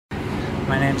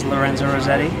My name's Lorenzo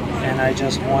Rossetti, and I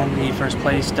just won the first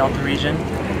place Delta region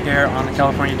here on the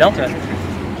California Delta.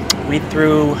 We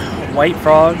threw white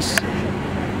frogs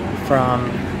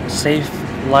from safe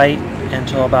light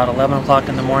until about 11 o'clock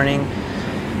in the morning.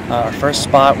 Our first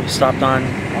spot we stopped on,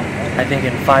 I think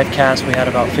in 5 casts we had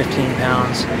about 15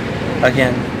 pounds.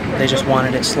 Again, they just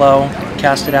wanted it slow.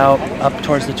 Cast it out up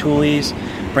towards the toolies,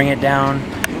 bring it down,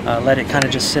 let it kind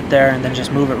of just sit there, and then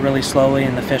just move it really slowly,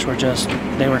 and the fish were just,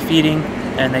 they were feeding,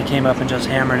 and they came up and just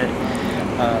hammered it.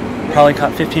 Probably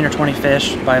caught 15 or 20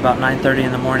 fish by about 9:30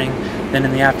 in the morning. Then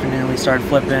in the afternoon we started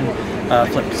flipping,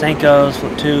 flipped Senkos,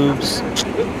 flipped tubes,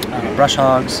 brush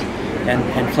hogs,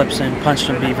 and flips and punched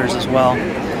some beavers as well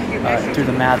through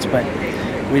the mats, but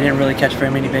we didn't really catch very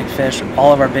many big fish.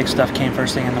 All of our big stuff came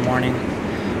first thing in the morning,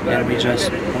 and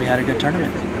we had a good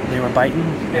tournament. They were biting,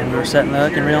 and we were setting the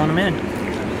hook and reeling them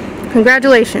in.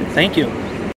 Congratulations. Thank you.